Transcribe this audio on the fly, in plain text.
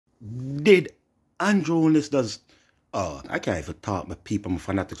Did Andrew on this does I can't even talk my people, my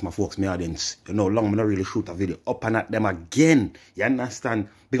fanatics, my folks, my audience. You know, long I not really shoot a video up and at them again. You understand?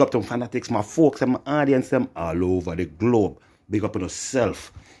 Big up to my fanatics, my folks and my audience, them all over the globe. Big up on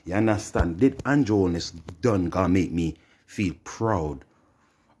yourself. You understand? Did Andrew on this done gonna make me feel proud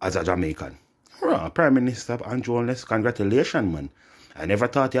as a Jamaican? Prime Minister Andrew Holness, congratulations, man. I never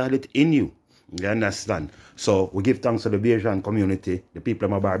thought you had it in you. You understand? So we give thanks to the Bayesian community, the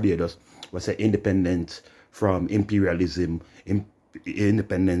people of Barbados, we say independent from imperialism,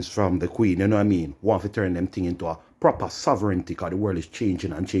 independence from the Queen, you know what I mean? Want to turn them thing into a proper sovereignty because the world is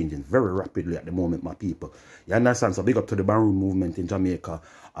changing and changing very rapidly at the moment, my people. You understand? So big up to the Maroon movement in Jamaica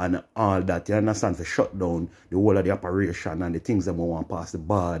and all that. You understand? To shut down the whole of the operation and the things that we want to pass the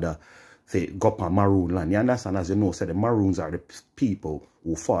border. Say, go up on Maroon land. You understand? As you know, say the Maroons are the people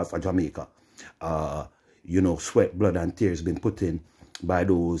who fought for Jamaica. You know, sweat, blood, and tears been put in by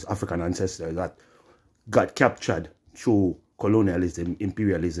those African ancestors that got captured through colonialism,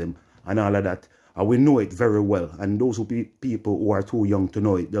 imperialism, and all of that. And we know it very well. And those people who are too young to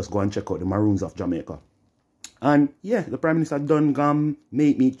know it, just go and check out the Maroons of Jamaica. And yeah, the Prime Minister done gone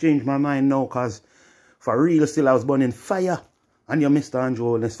make me change my mind now, because for real still I was burning fire. And you Mr. Andrew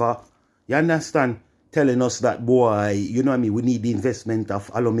Holness for, you understand, telling us that, boy, you know what I mean, we need the investment of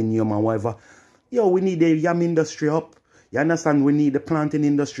aluminium and whatever. Yo, we need the yam industry up. You understand, we need the planting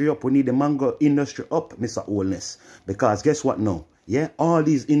industry up. We need the mango industry up, Mr. Holness. Because guess what now? Yeah, all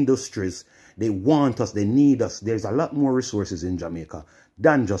these industries, they want us, they need us. There's a lot more resources in Jamaica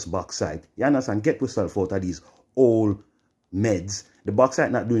than just bauxite. You understand? Get yourself out of these old meds. The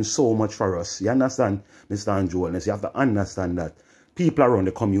bauxite not doing so much for us. You understand, Mr. Andrew Holness? You have to understand that people around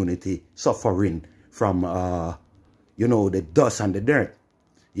the community suffering from, you know, the dust and the dirt.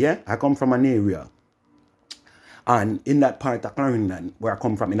 Yeah, I come from an area. And in that part of Clarendon, where I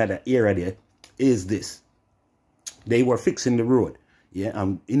come from, in that area there, is this. They were fixing the road. Yeah,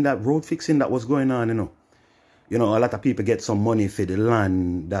 and in that road fixing that was going on, you know, a lot of people get some money for the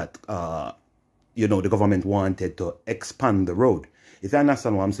land that, you know, the government wanted to expand the road. If you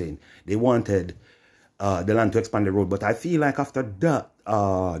understand what I'm saying, they wanted the land to expand the road. But I feel like after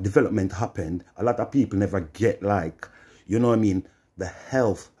that development happened, a lot of people never get, like, you know what I mean, the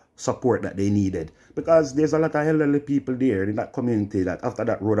health support that they needed. Because there's a lot of elderly people there in that community that after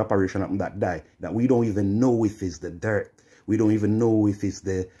that road operation happened that die, that we don't even know if it's the dirt. We don't even know if it's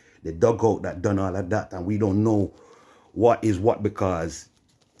the dugout that done all of that. And we don't know what is what, because,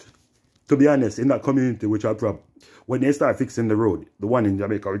 to be honest, in that community, which I from, when they start fixing the road, the one in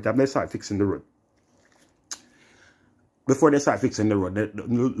Jamaica, they start fixing the road. Before they start fixing the road,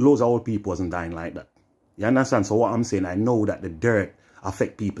 loads of old people wasn't dying like that. You understand? So what I'm saying, I know that the dirt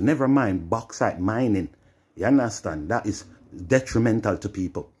affect people. Never mind bauxite mining. You understand? That is detrimental to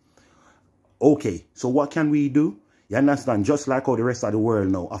people. Okay, so what can we do? You understand? Just like how the rest of the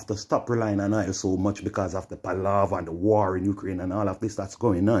world now have to stop relying on oil so much because of the palaver and the war in Ukraine and all of this that's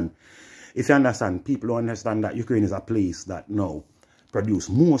going on. If you understand, people who understand that Ukraine is a place that now produce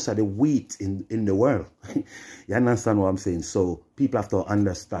most of the wheat in the world. You understand what I'm saying? So people have to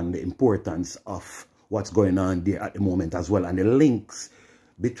understand the importance of what's going on there at the moment as well, and the links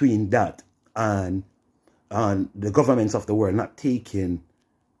between that and the governments of the world not taking,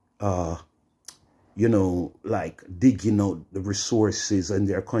 you know, like digging out the resources in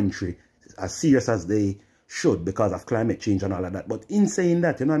their country as serious as they should because of climate change and all of that. But in saying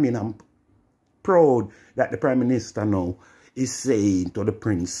that, you know what I mean, I'm proud that the Prime Minister now is saying to the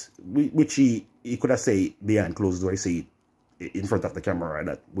Prince, which he could have said behind closed doors, say in front of the camera,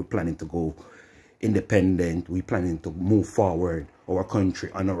 that we're planning to go independent, we're planning to move forward our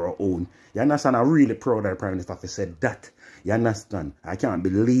country on our own. You understand? I'm really proud that the Prime Minister said that. You understand? I can't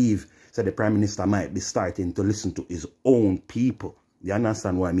believe that the Prime Minister might be starting to listen to his own people. You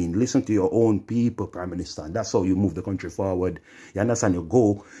understand what I mean? Listen to your own people, Prime Minister. And that's how you move the country forward. You understand? You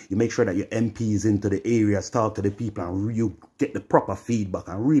go, you make sure that your MPs into the areas, talk to the people, and you get the proper feedback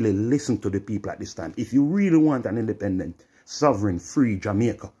and really listen to the people at this time. If you really want an independent, sovereign, free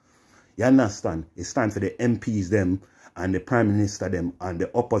Jamaica, you understand? It's time for the MPs them and the Prime Minister them on the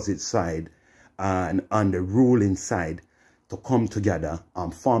opposite side and on the ruling side to come together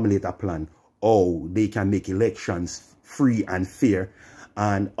and formulate a plan how they can make elections free and fair,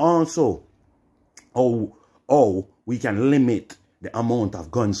 and also how we can limit the amount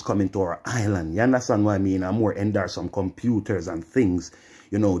of guns coming to our island. You understand what I mean? And more endorse some computers and things,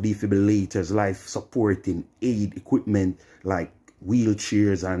 you know, defibrillators, life supporting aid equipment like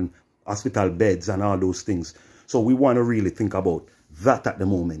wheelchairs and hospital beds and all those things. So we want to really think about that at the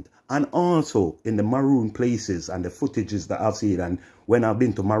moment. And also in the maroon places and the footages that I've seen and when I've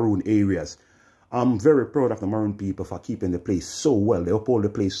been to maroon areas, I'm very proud of the maroon people for keeping the place so well. They uphold the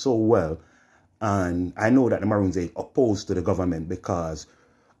place so well. And I know that the Maroons are opposed to the government because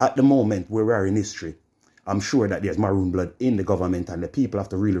at the moment where we are in history, I'm sure that there's maroon blood in the government and the people have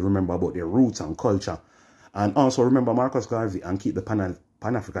to really remember about their roots and culture. And also remember Marcus Garvey and keep the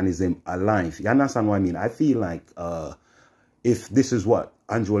Pan-Africanism alive. You understand what I mean? I feel like if this is what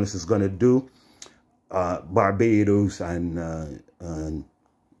Andrew Holness is going to do, Barbados and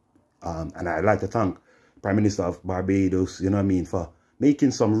I'd like to thank Prime Minister of Barbados, you know what I mean, for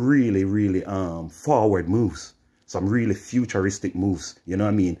making some really, really forward moves. Some really futuristic moves, you know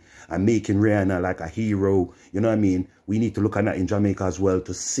what I mean? And making Rihanna like a hero, you know what I mean? We need to look at that in Jamaica as well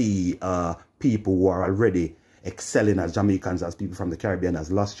to see people who are already excelling as Jamaicans, as people from the Caribbean,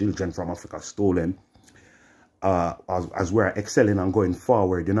 as lost children from Africa stolen, as we're excelling and going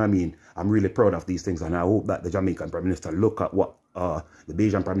forward, you know what I mean? I'm really proud of these things, and I hope that the Jamaican Prime Minister look at what the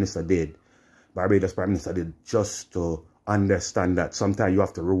Bajan Prime Minister did, Barbados Prime Minister did, just to understand that sometimes you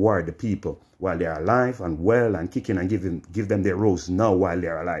have to reward the people while they're alive and well and kicking and give them their roles now while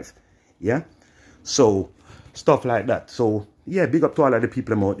they're alive. Yeah? So, stuff like that. So, yeah, big up to all of the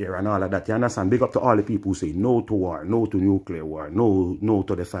people out there and all of that. You understand? Big up to all the people who say no to war, no to nuclear war, no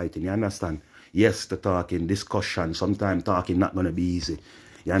to the fighting. You understand? Yes to talking, discussion. Sometimes talking not going to be easy.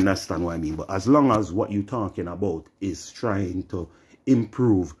 You understand what I mean? But as long as what you're talking about is trying to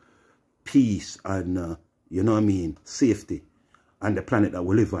improve peace and, you know what I mean, safety and the planet that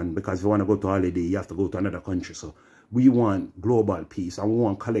we live on, because if you want to go to holiday, you have to go to another country. So we want global peace and we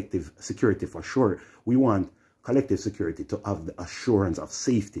want collective security for sure. We want collective security to have the assurance of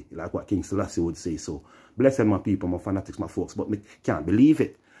safety, like what King Selassie would say. So blessed my people, my fanatics, my folks, but me can't believe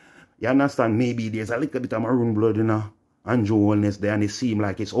it. You understand? Maybe there's a little bit of maroon blood in Andrew Holness there, and it seems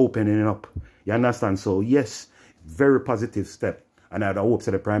like it's opening up. You understand? So yes, very positive step. And I had hopes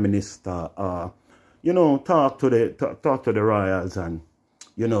that the Prime Minister you know, talk to the royals and,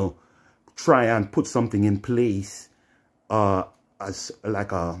 you know, try and put something in place as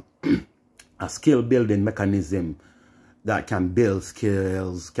like a skill building mechanism that can build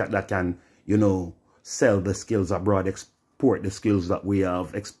skills, that can, you know, sell the skills abroad, export the skills that we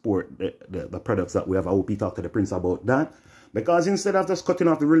have, export the products that we have. I hope he talk to the Prince about that. Because instead of just cutting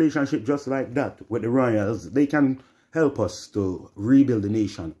off the relationship just like that with the royals, they can help us to rebuild the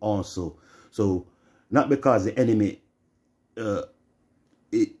nation also. So, not because the enemy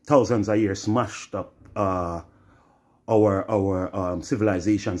thousands of years smashed up our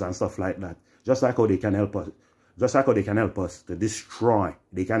civilizations and stuff like that. Just like how they can help us. Just like how they can help us to destroy.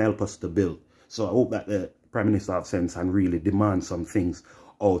 They can help us to build. So I hope that the Prime Minister have sense and really demand some things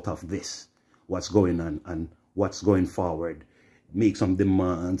out of this. What's going on and what's going forward. Make some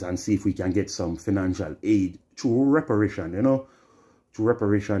demands and see if we can get some financial aid through reparation, you know. Through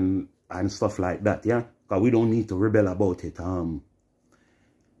reparation and stuff like that, yeah? Because we don't need to rebel about it.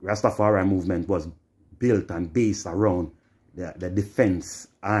 Rastafari movement was built and based around the defense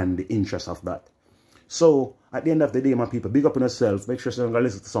and the interest of that. So, at the end of the day, my people, big up on yourself. Make sure you're going to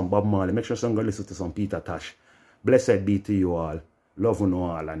listen to some Bob Marley. Make sure you're going to listen to some Peter Tosh. Blessed be to you all. Love you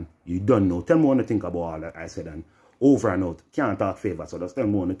all. And you don't know. Tell me what you think about all that I said. And over and out. Can't talk favor. So just tell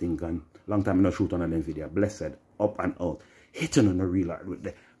me what you think. And long time I not shoot on them video. Blessed. Up and out. Hitting on the real art with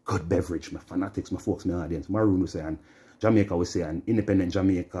the good beverage, my fanatics, my folks, my audience. Maroon will say, and Jamaica will say, and independent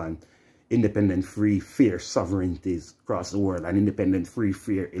Jamaica, and independent, free, fair sovereignties across the world, and independent, free,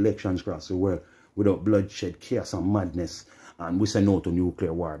 fair elections across the world without bloodshed, chaos, and madness. And we say no to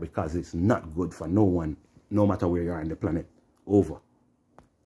nuclear war because it's not good for no one, no matter where you are on the planet. Over.